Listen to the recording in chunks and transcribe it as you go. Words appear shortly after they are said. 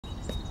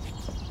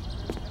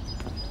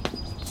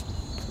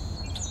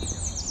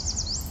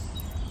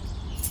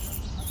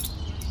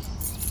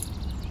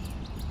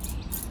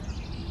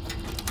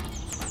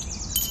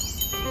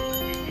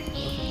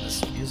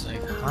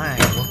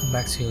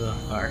welcome back to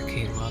our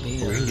arcade lobby.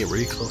 We're gonna get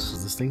really close to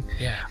this thing.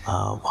 Yeah.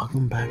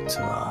 Welcome back to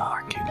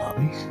arcade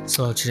lobby.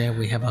 So today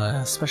we have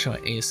a special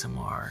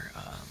ASMR.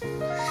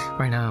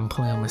 Right now I'm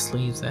pulling out my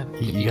sleeves.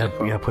 You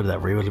gotta put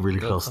that really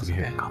close to me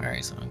here. Okay. All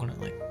right, so I'm gonna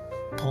like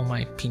pull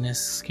my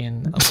penis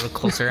skin a little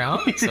closer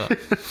out. So.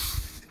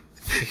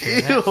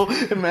 Ew!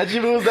 Imagine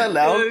if it was that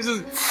loud.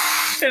 And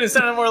it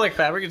sounded more like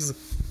fabric. It's just.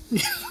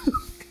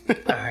 All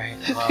right.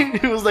 Well.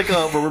 It was like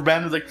a rubber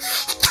band. It was like.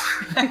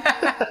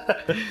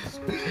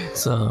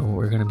 So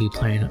we're gonna be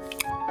playing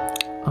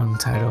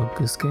Untitled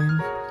Goose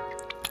game.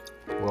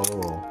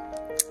 Whoa!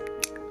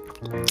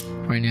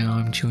 Right now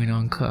I'm chewing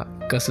on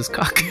Gus's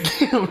cock.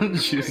 I'm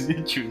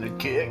chewing the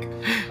kick.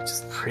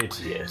 Just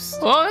prettiest.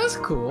 Oh, that's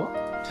cool.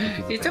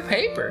 It's a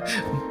paper.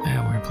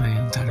 And we're playing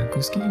Untitled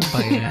Goose game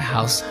by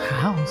House.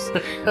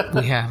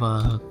 We have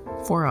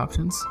 4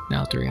 options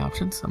now, 3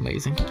 options.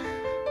 Amazing.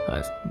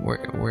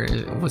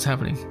 What's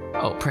happening?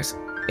 Oh, press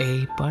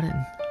A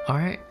button. All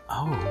right.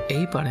 Oh,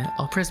 A button.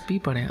 I'll press B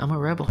button. I'm a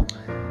rebel.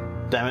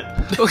 damn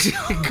it. Okay.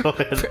 Go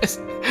ahead.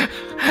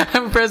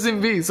 I'm pressing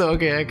B, so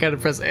okay, I gotta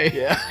press A.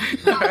 Yeah.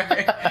 All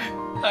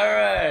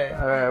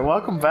right.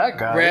 Welcome back,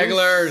 guys.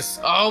 Regulars.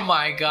 Oh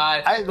my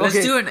god.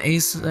 Let's do an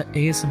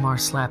ASMR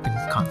slapping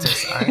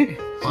contest. All right.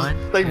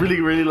 1. Like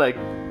really like.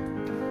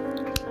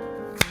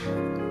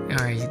 All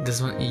right.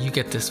 This one. You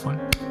get this one.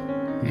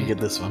 You get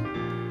this one.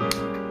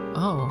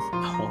 Oh.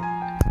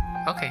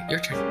 Okay. Your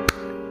turn.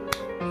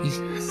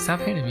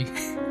 Stop hitting me.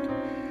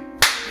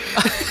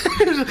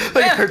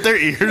 Like hurt their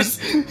ears.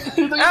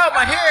 Ow,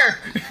 my hair.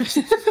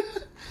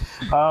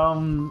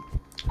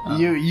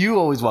 You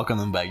always welcome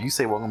them back. You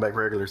say welcome back,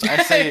 regulars. I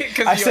say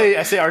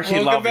arcade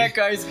welcome lobby. back,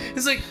 guys.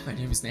 It's like my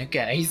name is not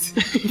guys.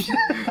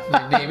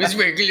 My name is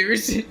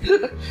regulars.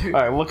 All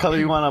right, what color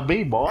you want to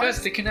be, boy?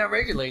 Because they cannot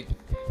regulate.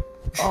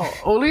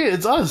 Oh, Leah,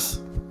 it's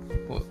us.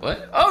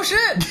 What? Oh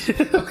shit.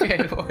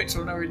 Okay, which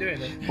one are we doing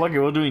then? Look,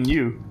 we're doing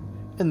you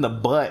in the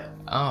butt.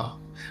 Oh,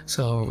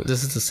 so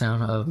this is the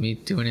sound of me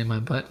doing it in my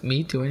butt.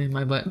 Me doing it in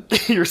my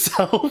butt.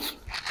 Yourself.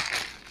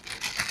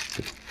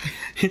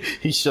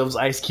 He shoves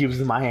ice cubes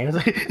in my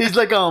hands. He's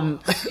like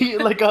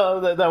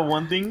that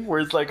one thing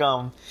where it's like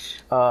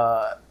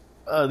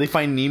they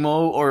find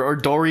Nemo or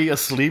Dory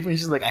asleep and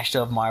she's like, I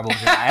shove marbles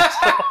in my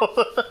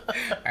asshole.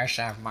 I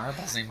shove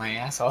marbles in my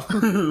asshole.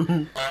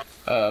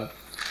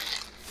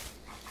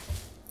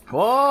 Whoa!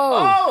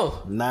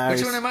 Oh, Nice.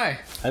 Which one am I?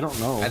 I don't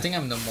know. I think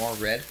I'm the more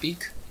red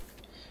beak.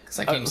 Cause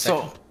I came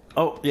second.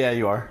 Oh yeah,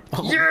 you are.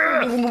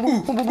 Yeah.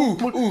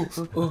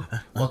 Ooh.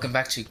 Welcome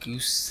back to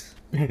Goose.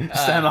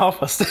 Stand off.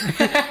 What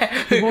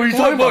are you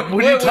talking about?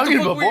 What are you talking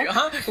about, boy?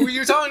 Huh? Were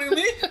you talking to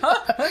me?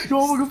 Huh? You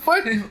want to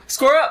fight?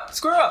 Score up!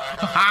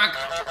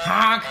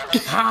 Honk!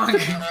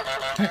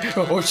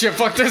 Oh shit!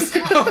 Fuck this!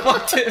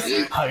 Fuck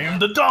this! I am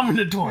the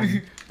dominant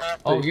one.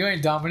 Oh, you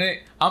ain't dominant.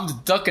 I'm the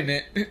ducking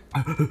it.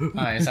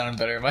 Alright, it sounded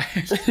better in my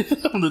head.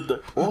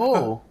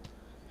 Whoa!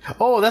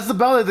 Oh, that's the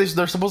bell that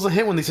they're supposed to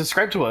hit when they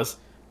subscribe to us.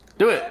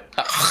 Do it.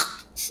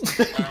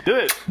 Do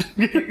it.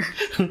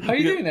 How are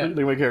you doing that? Look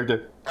at my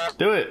character.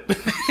 Do it.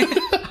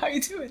 How you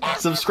doing?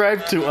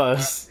 Subscribe to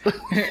us.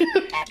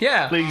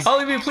 Yeah. Please. All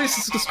of you, please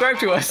subscribe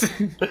to us.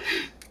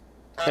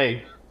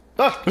 Hey.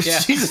 Oh, Yeah.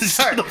 Jesus.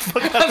 Sorry. Get the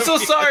fuck out I'm of so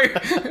here. sorry.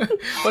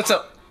 What's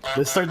up?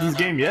 Let's start this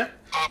game, yeah?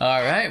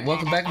 Alright,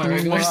 welcome back, my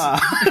regulars.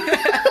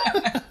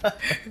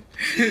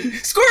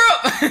 Score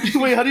up!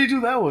 Wait, how do you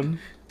do that one?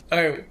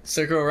 Alright,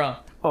 circle around.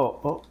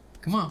 Oh.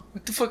 Come on.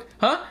 What the fuck?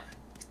 Huh?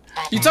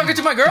 You talking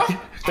to my girl?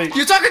 Wait.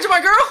 You talking to my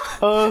girl?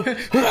 You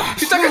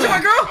talking to my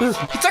girl? You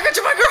talking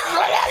to my girl?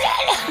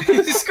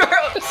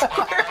 Squirrel!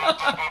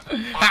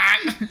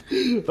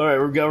 Alright,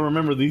 we gotta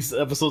remember these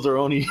episodes are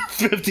only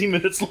 15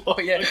 minutes long.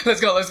 Oh yeah,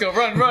 let's go,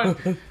 run.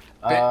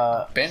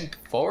 Bend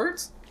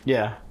forwards?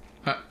 Yeah.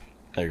 Huh.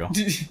 There you go.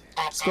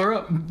 Square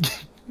up.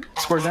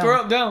 Square down. Square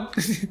up, down.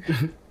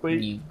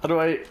 Wait, how do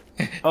I...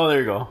 Oh, there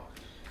you go.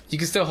 You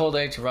can still hold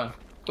A to run.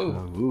 Ooh.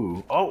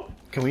 Ooh. Oh,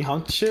 can we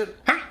honk shit?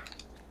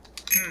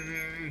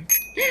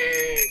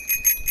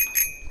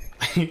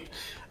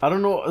 I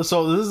don't know.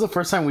 So this is the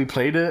first time we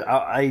played it.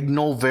 I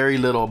know very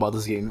little about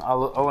this game.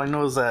 All I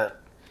know is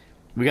that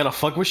we gotta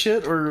fuck with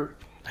shit, or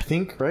I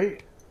think,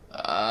 right?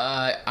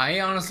 I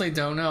honestly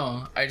don't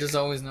know. I just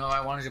always know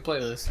I wanted to play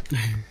this.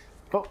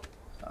 Oh,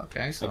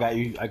 okay. So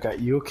I got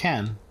you a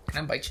can.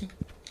 Can I bite you?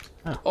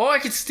 Oh, I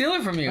can steal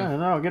it from you.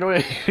 No, get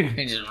away.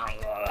 And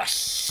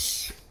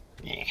just...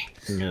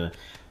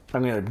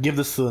 I'm gonna give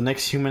this to the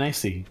next human I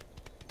see.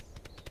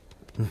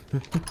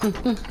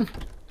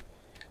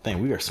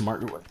 Dang, we are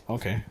smart.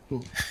 Okay.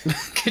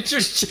 Get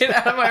your shit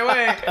out of my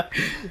way.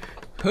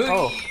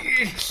 Oh.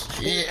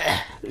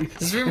 Yeah.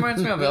 This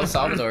reminds me of El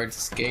Salvador to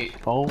skate.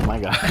 Oh my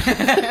god.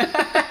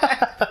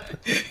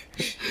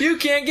 You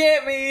can't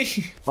get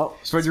me. Oh,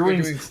 spread your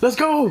wings. Let's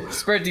go.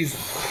 Spread these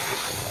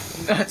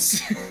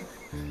nuts.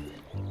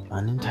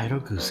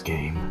 Untitled Goose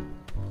game.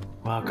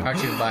 Welcome. Brought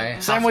to you by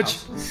Sandwich.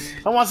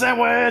 I want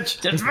sandwich.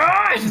 That's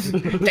mine.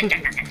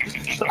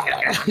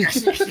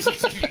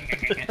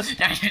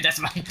 That's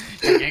mine.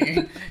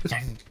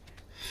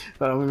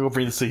 I'm gonna go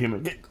bring this to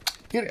human.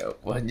 Get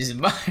What is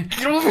mine?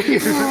 get over here.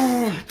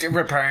 They're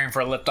preparing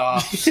for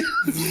liftoff.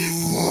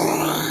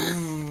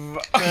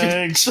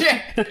 Thanks.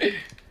 Shit.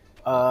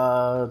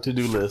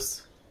 To-do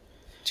list.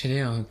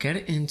 Janelle, get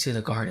it into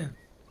the garden.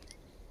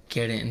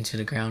 Get it into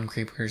the ground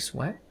creepers.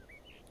 What?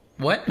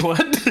 What?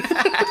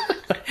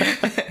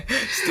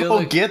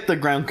 Still Get the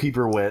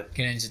groundkeeper wet.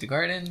 get into the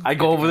garden. I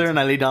go over there and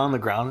I lay down on the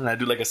ground and I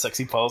do like a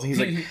sexy pose. And he's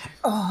like,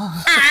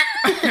 oh.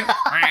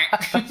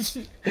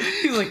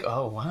 He's like,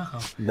 oh wow,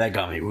 That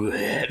got me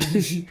wet.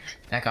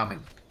 that got me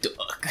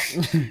duck.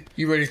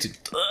 You ready to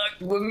duck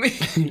with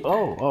me?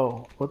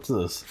 Oh, what's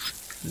this?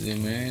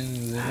 Zoom in,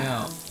 zoom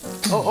out.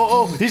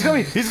 Oh, he's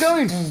coming.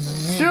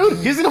 Dude,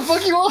 he's gonna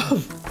fuck you up.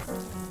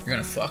 You're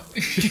gonna fuck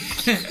me.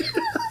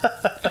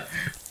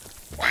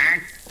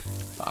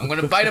 I'm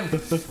gonna bite him.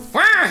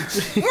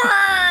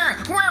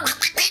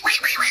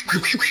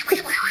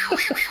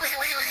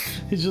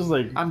 He's just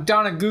like, I'm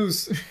down a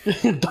goose.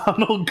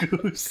 Donald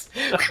Goose.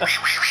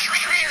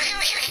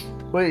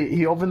 Wait,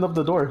 he opened up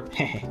the door.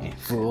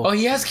 Fool. Oh,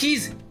 he has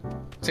keys.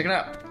 Check it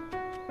out.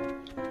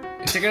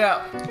 Check it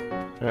out.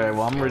 Alright,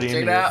 well, I'm ready.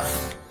 Check it out.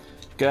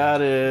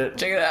 Got it.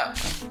 Check it out.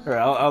 Alright,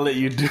 I'll let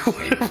you do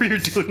whatever you're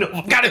doing.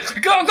 Got it.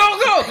 Go.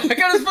 I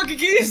got his fucking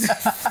keys.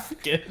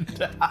 Go.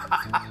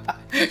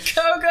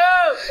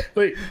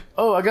 Wait.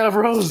 Oh, I got a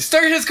rose.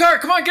 Start his car.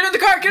 Come on, get in the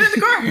car.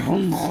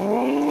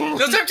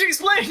 Let's have to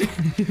explain.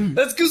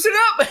 Let's goose it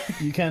up.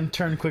 You can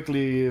turn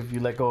quickly if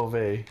you let go of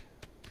A.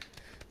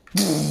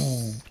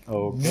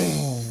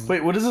 Okay.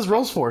 Wait, what is this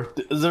rose for?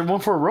 Is there one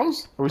for a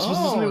rose? Are we supposed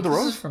to do something with the this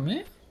is rose? for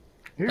me?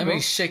 Here Let you me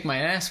go. shake my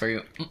ass for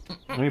you.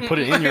 Let me put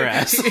it in your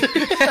ass.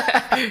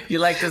 You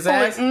like this I'm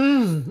ass?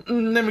 like,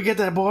 let me get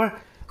that, boy.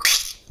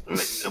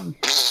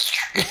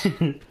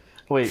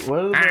 Wait,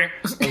 what is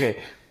it? Okay.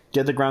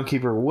 Get the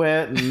groundkeeper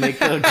wet and make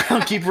the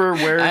groundkeeper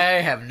wear.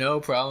 I have no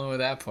problem with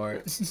that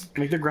part.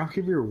 Make the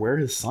groundkeeper wear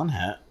his sun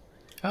hat.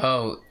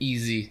 Oh,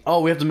 easy. Oh,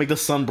 we have to make the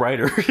sun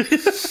brighter.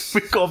 We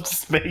go up to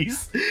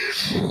space.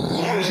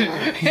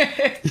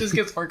 Just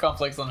gets more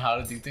complex on how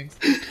to do things.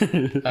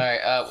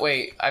 Alright,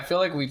 wait. I feel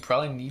like we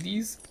probably need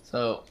these.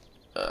 So,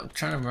 I'm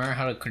trying to remember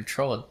how to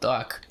control a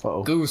duck.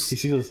 Uh-oh. Goose. He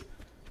sees us.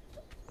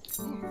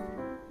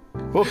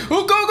 Oh,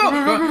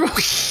 go!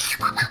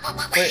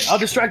 Wait, I'll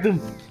distract him.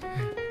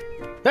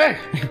 Hey!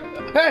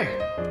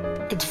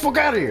 Get the fuck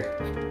out of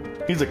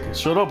here! He's like,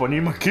 shut up, I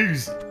need my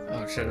keys.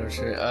 Oh, shit.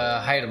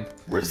 Hide him.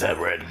 Where's that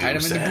red goose? Hide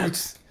him in the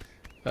boots.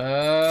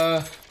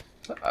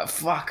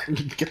 Fuck.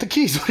 Get the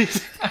keys,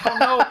 please.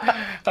 I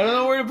don't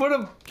know where to put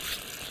him.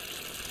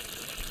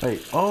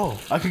 Wait,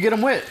 I could get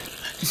him wet.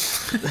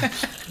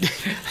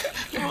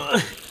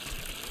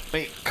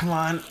 Wait, come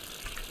on.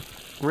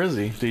 Where is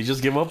he? Did he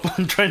just give up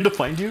on trying to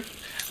find you?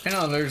 I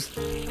know, there's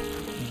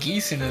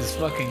geese in his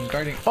fucking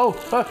garden. How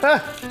How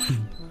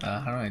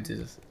do I do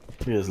this?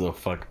 Look at this little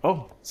fuck.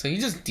 Oh. So he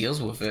just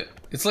deals with it.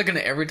 It's like an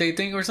everyday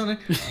thing or something.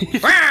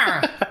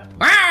 Wah!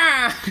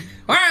 Wah!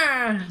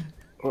 Wah!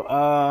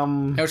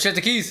 Oh shit,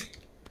 the keys.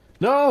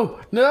 No!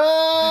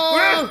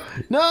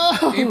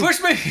 He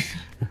pushed me.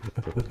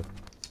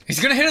 He's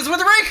gonna hit us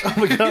with a rake. Oh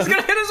my God. He's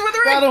gonna hit us with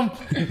a rake. Got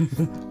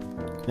him!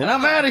 And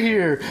I'm out of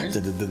here! I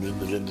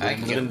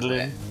can get him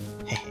wet.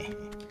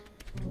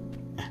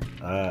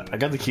 I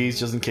got the keys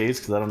just in case,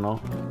 because I don't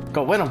know.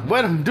 Go, wet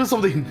him, do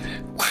something!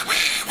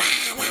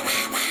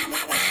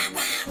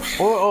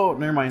 Oh,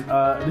 never mind.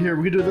 Here,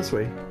 we can do it this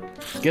way.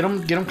 Get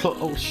him close.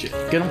 Oh shit.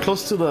 Get him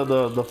close to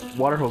the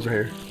water hose right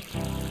here.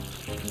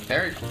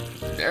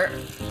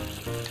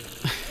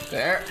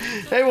 There.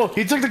 Hey, well,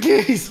 he took the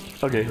keys!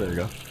 Okay, there we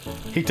go.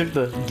 He took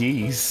the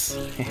geese.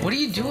 What are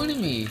you doing to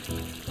me?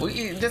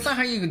 That's not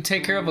how you can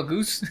take care of a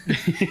goose.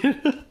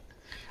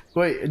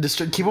 Wait, just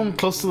keep him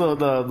close to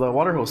the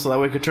water hose so that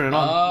way we can turn it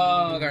on.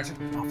 Oh, gotcha.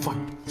 Oh, fuck.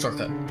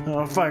 Shortcut.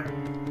 Oh, fuck.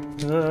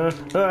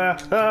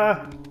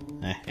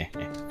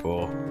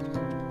 Cool.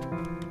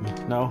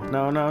 No.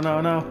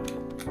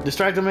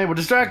 Distract him, Abel.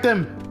 Distract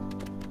him.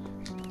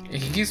 He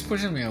keeps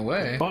pushing me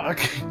away. Fuck.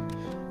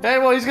 Hey,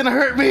 well, he's gonna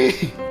hurt me.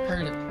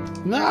 Heard it.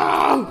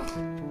 No.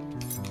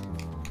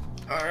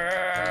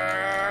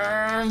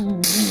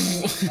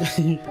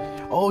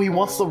 Oh, he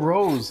wants the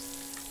rose.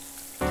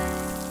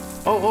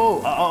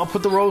 Oh, I'll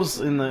put the rose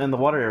in the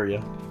water area.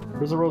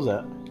 Where's the rose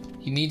at?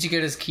 You need to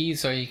get his keys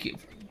so you can...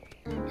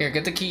 Here,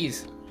 get the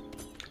keys.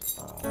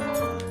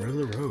 Where's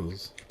the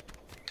rose?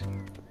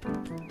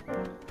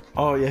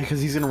 Oh, yeah, because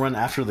he's gonna run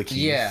after the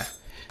keys. Yeah.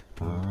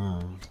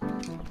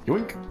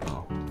 Yoink.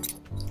 Oh.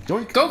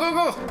 Yoink. Go!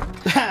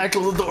 I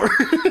closed the door.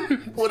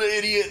 What an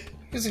idiot.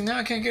 He's like, no,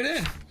 I can't get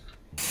in.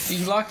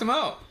 You locked him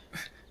out.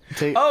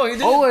 Oh, he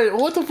did. Oh, wait,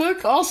 what the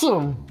fuck?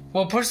 Awesome.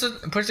 Well, push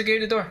the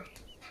gate of the door.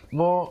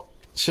 Well,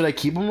 should I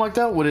keep him like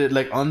that? Would it,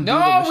 like, undo the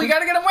No, mission? we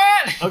gotta get him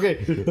wet! Okay.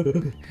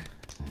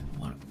 I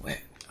want him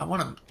wet. I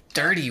want him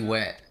dirty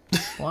wet.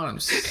 I want him...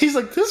 He's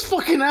like, this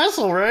fucking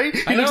asshole, right?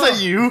 He looks know.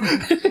 at you.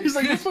 He's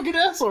like, this fucking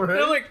asshole,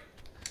 right? I'm like...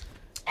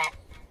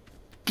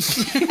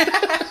 He's like,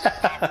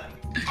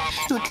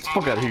 get the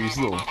fuck out of here, you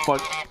little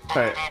fuck.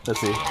 Alright, let's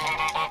see.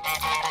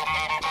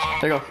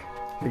 There you go.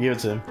 I gave it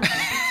to him.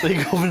 So you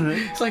can open it.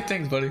 It's like,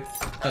 thanks, buddy.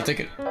 I'll take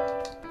it.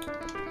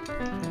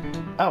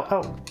 Ow,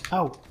 ow,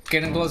 ow.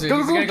 Get in closer.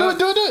 Go, do it.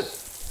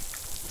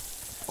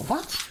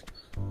 What?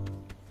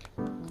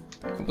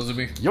 Was it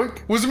me?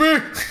 Yoink. Was it me?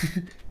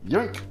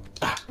 Yoink.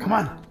 Ah, come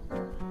on.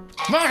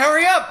 Come on,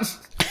 hurry up.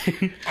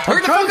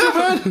 Hurry the fuck up,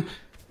 man.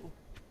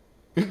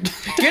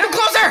 Get him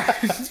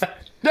closer.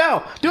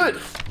 Now, do it.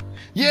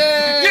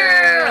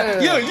 Yeah.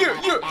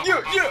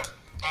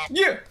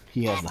 Yeah.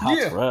 He has the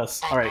house for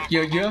us. All right.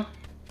 Yeah.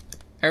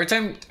 Every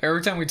time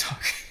we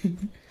talk.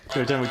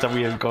 Every time we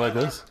go like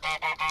this.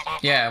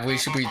 Yeah, we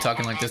should be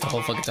talking like this the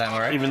whole fucking time,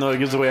 alright? Even though it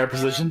gives away our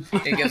position.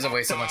 It gives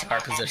away so much of our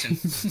position.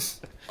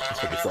 This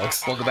fucking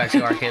sucks. We'll go back to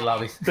the arcade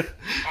lobby.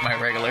 My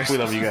regulars. We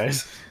love you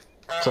guys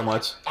so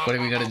much. What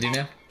are we gonna do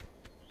now?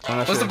 I'm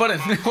not What's sure. the button?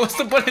 What's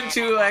the button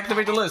to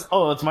activate the list?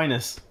 Oh, it's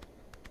minus.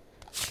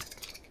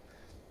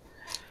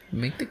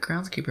 Make the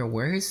groundskeeper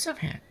wear his sun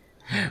hat.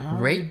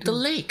 Rake the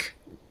lake.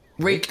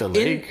 Rake the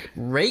lake?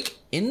 Rake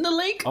in the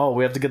lake? Oh,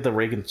 we have to get the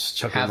rake and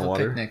chuck it in Have the a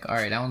water. picnic.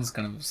 Alright, that one's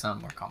gonna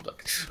sound more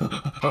complex.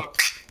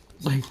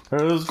 Alright,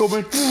 let's go,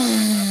 man.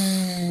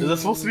 Is that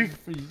supposed to be,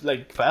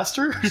 like,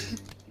 faster?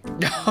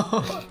 No.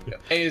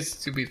 A is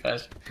to be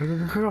faster.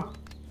 Go.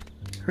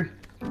 Hurry.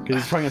 Because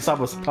he's trying to stop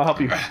us. I'll help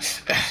you. Like,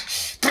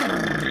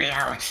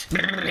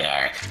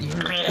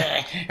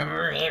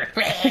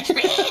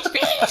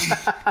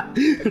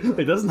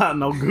 that's not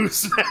no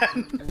Goose,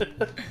 man.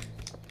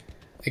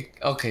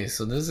 Okay,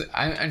 so this is...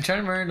 I'm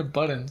trying to remember the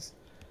buttons.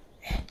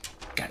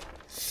 Got it.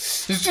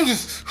 Let's do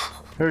this!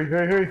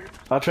 Hurry.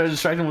 I'll try to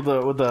distract him with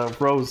the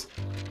rose.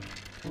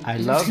 I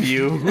love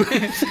you.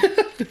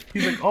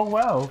 He's like, oh,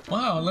 wow.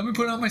 Wow, let me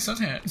put on my sun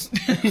hat.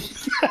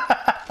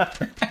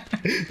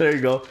 There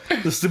you go.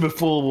 The stupid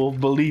fool will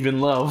believe in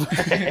love.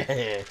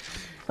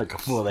 Like a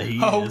fool that he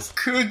How is.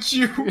 could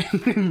you?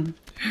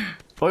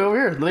 Oh, over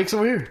here. The lake's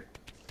over here.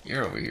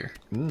 You're over here.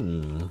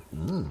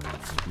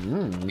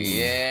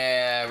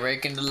 Yeah,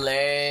 raking the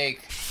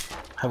lake.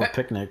 Have a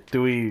picnic.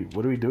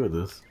 What do we do with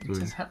this?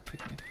 Just have a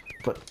picnic.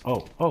 But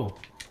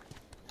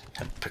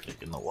have a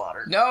picnic in the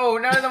water. No,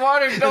 not in the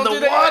water. Don't In do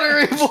the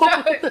water. that.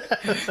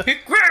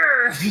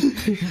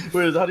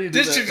 Wait, how do you do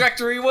This that?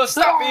 trajectory will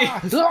stop me.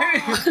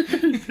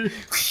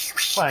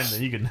 Fine,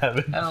 then you can have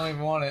it. I don't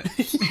even want it.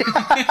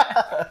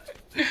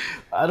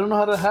 I don't know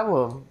how to have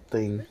a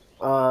thing.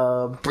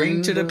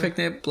 Bring to the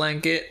picnic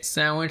blanket,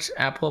 sandwich,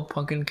 apple,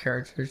 pumpkin,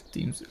 characters,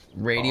 themes,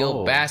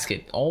 radio,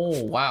 basket.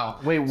 Oh, wow.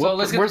 Wait, what? So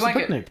let's get where's the the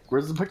blanket. picnic?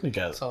 Where's the picnic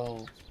at?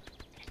 So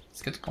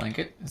let's get the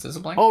blanket. Is this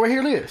a blanket? Oh, right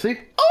here, look at it. See?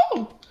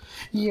 Oh!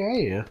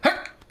 Yeah.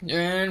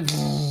 And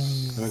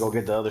Let me go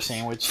get the other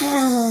sandwich. You're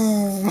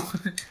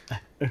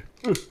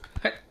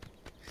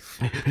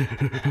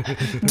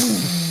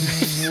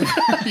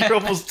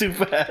almost too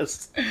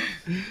fast.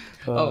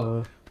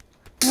 Oh.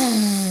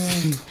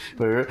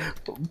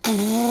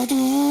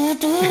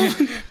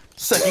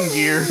 Second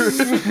gear.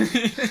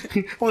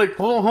 I'm like,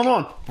 hold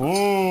on.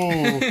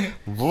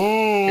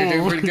 You're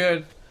doing pretty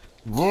good.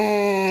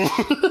 Doing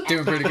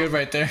pretty good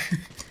right there.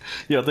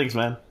 Yo, thanks,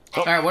 man.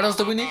 Oh, Alright, what else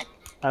do we need?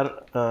 I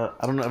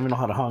don't even know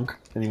how to honk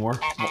anymore.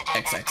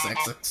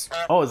 X.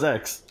 Oh, it's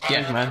X. Yeah.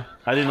 Thanks, man.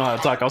 I didn't know how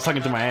to talk. I was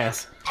talking to my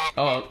ass.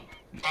 Oh,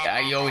 yeah,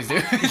 you always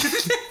do.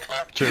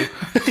 True.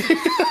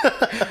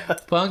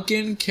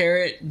 Pumpkin,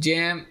 carrot,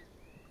 jam,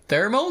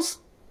 thermals?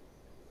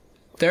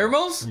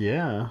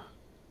 Yeah.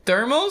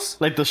 Thermals?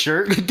 Like the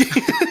shirt.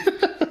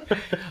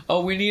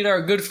 Oh, we need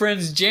our good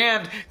friends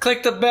jammed.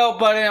 Click the bell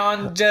button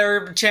on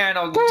their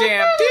channel.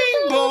 Jam.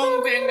 Ding,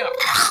 boom, ding.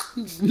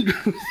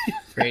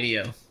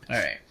 Radio. All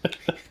right.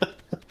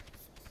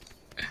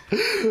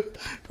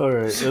 All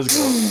right, let's go.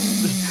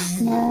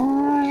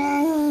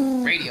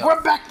 Radio.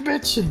 We're back,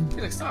 bitch.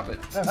 You're like, stop it.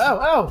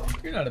 Ow.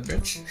 You're not a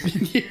bitch.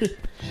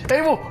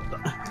 Hey, well,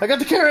 I got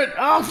the carrot.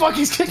 Oh, fuck,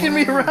 he's kicking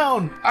me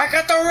around. I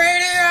got the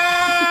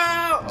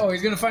radio! Oh,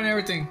 he's gonna find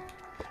everything.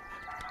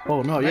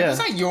 Oh, no, Man, yeah. that's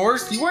not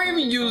yours. You weren't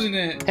even using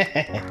it.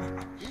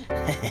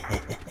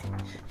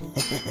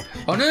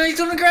 Oh, no, he's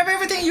gonna grab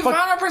everything. You found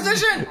our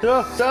position.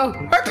 No.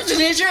 Our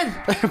position.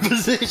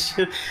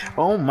 Position.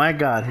 Oh, my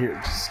God. Here,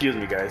 excuse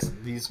me, guys.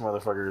 These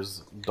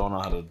motherfuckers don't know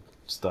how to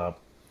stop.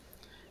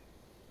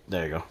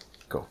 There you go.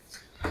 Go.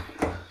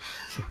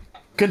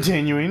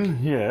 Continuing,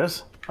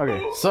 yes.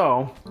 Okay,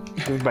 so,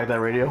 give me back that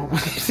radio.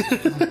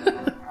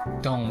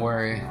 Don't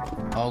worry.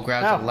 I'll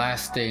grab Ow. the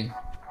last thing.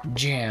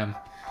 Jam.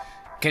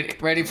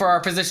 Get ready for our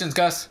positions,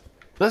 Gus.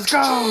 Let's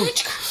go!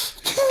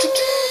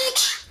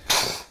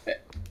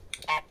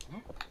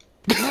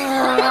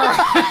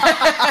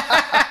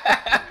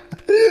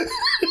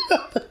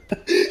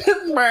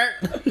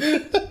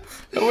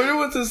 I wonder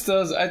what this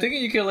does. I think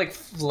you can like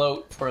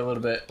float for a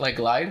little bit, like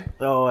glide.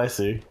 Oh, I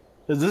see.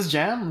 Is this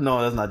jam?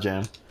 No, that's not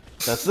jam.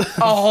 That's A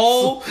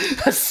whole,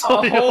 that's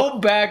a whole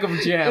bag of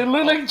It jam.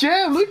 looked like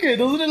jam. Look at it.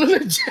 Doesn't it look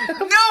like jam?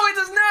 No, it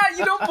does not.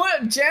 You don't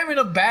put jam in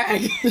a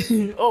bag.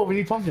 Oh, we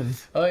need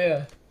pumpkins. Oh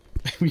yeah.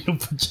 We don't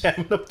put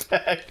jam in a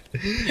bag.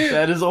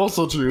 That is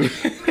also true.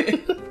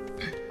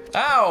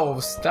 Ow!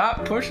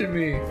 Stop pushing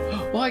me.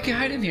 Well, I can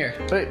hide in here.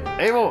 Wait,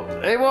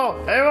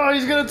 Avo,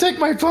 he's gonna take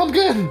my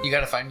pumpkin! You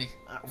gotta find me.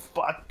 Oh,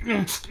 fuck.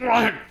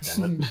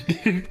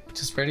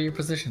 Just ready your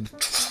position.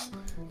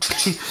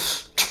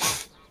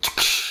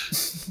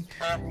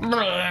 I'm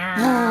like,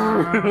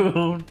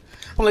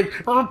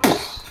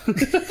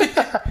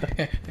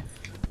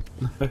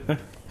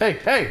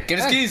 hey, Get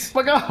his keys.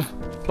 Fuck off.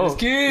 Get his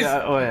keys.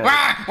 Yeah, oh yeah.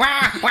 Wah,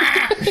 wah,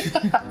 wah.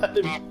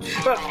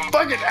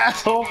 Fucking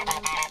asshole.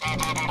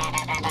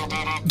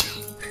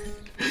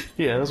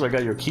 Yeah, that's why I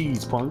got your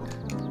keys, punk.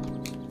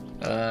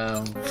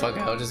 Fuck,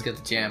 I'll just get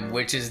the gem,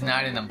 which is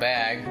not in the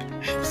bag.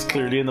 It's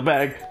clearly in the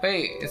bag.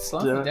 Wait, it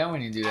slows me down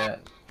when you do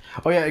that.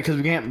 Oh yeah, because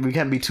we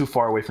can't be too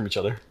far away from each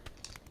other.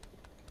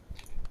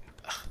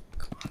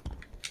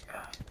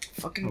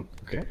 Fucking.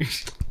 Okay.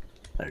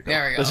 There we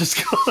go. Let's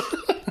just go.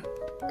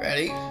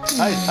 Ready?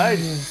 Hide.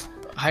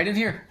 Hide in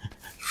here.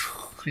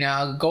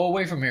 Now go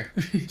away from here.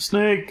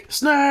 Snake.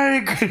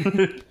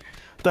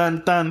 Dun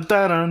dun dun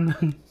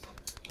dun.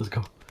 Let's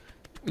go.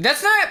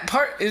 That's not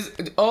part. Is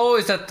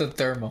that the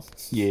thermal?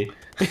 Yeah.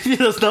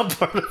 That's not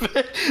part of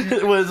it.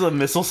 It was a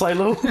missile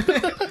silo.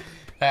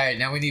 Alright,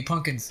 now we need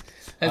pumpkins.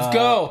 Let's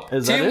go.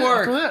 Is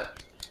Teamwork.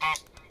 That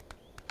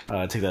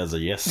I take that as a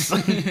yes.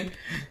 Shake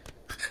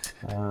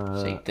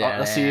that.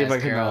 Let's see if I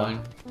can.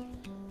 Caroline.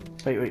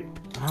 Wait.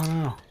 I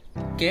don't know.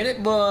 Get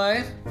it,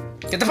 boy.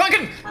 Get the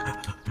pumpkin.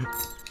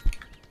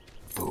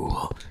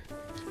 Fool.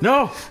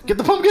 No, get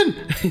the pumpkin.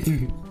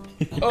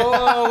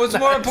 Oh, what's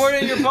more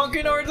important, your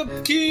pumpkin or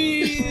the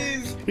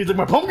keys? He's like,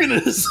 my pumpkin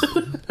is.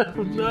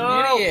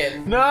 No.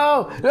 Idiot.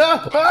 No.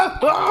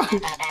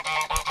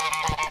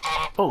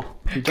 Oh.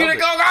 Get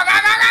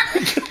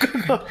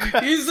it, go.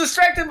 He's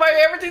distracted by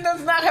everything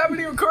that's not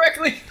happening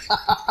correctly.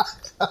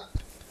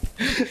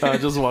 I'll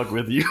just walk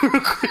with you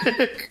real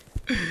quick.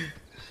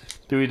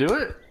 Do we do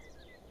it?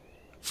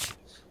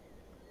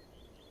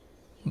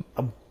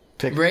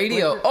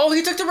 Radio. Oh,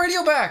 he took the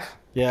radio back.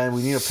 Yeah, and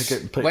we need a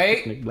picnic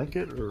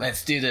blanket. Or...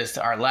 Let's do this.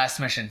 Our last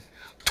mission.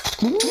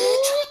 No.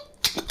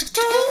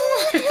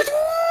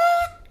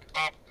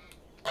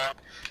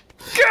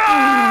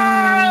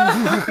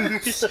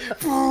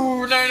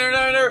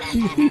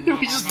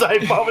 We just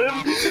dive bomb him.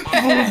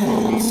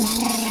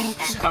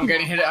 I'm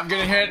getting hit.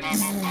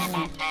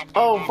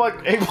 Oh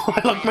fuck! Hey,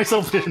 I locked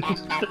myself in.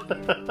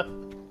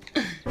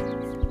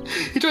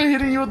 He tried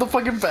hitting you with the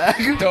fucking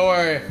bag. Don't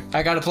worry,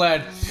 I got a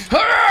plan.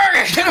 What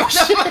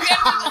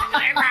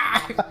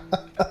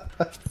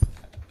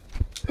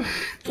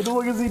the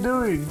fuck is he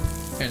doing?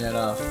 Turn that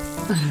off.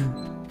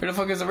 Where the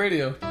fuck is the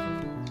radio?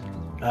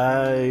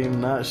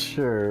 I'm not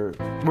sure.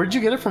 Where'd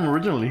you get it from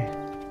originally?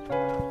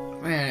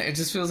 Man, it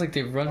just feels like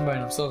they run by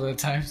themselves at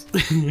times.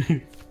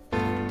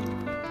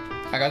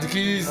 I got the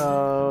keys.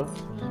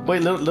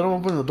 Wait, let him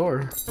open the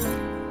door.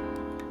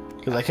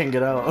 Cause I can't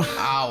get out.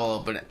 I will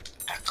open it.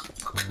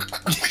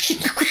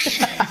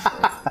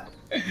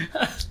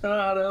 I don't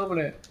know how to open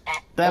it.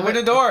 Open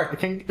the door. I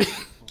can't...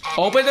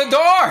 Open the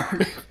door.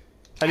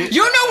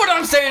 You know what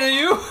I'm saying to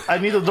you. I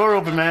need the door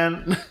open,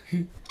 man.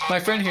 My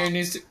friend here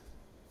needs to.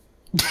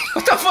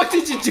 What the fuck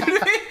did you do to me?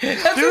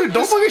 Dude,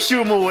 don't fucking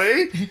shoo him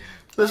away.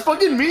 That's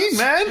fucking mean,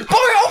 man.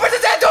 Boy, open the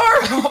damn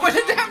door. Open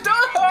the damn door.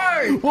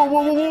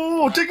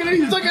 Whoa. Take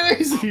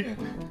it easy.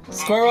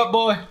 Square up,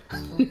 boy.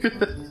 He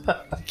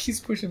keeps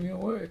pushing me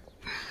away.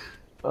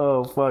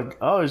 Oh, fuck.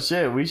 Oh,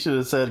 shit. We should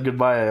have said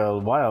goodbye a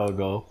while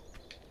ago.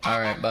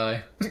 Alright,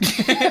 bye.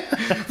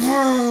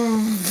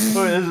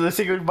 Wait, let's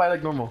say goodbye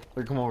like normal.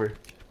 Or come over.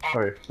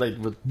 Alright, like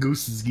with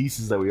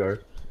geeses that we are.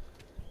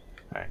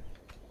 Alright.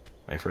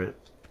 Wait for it.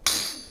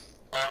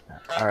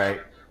 Alright.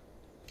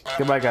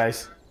 Goodbye,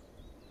 guys.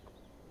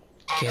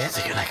 See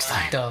you next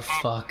time. The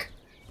fuck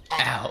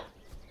out.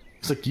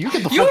 It's like, you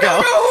get the You fuck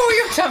out. don't know who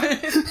you're telling.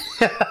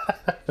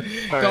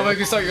 Don't make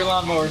me start your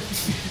lawnmower.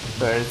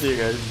 Alright, see you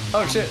guys.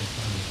 Oh shit.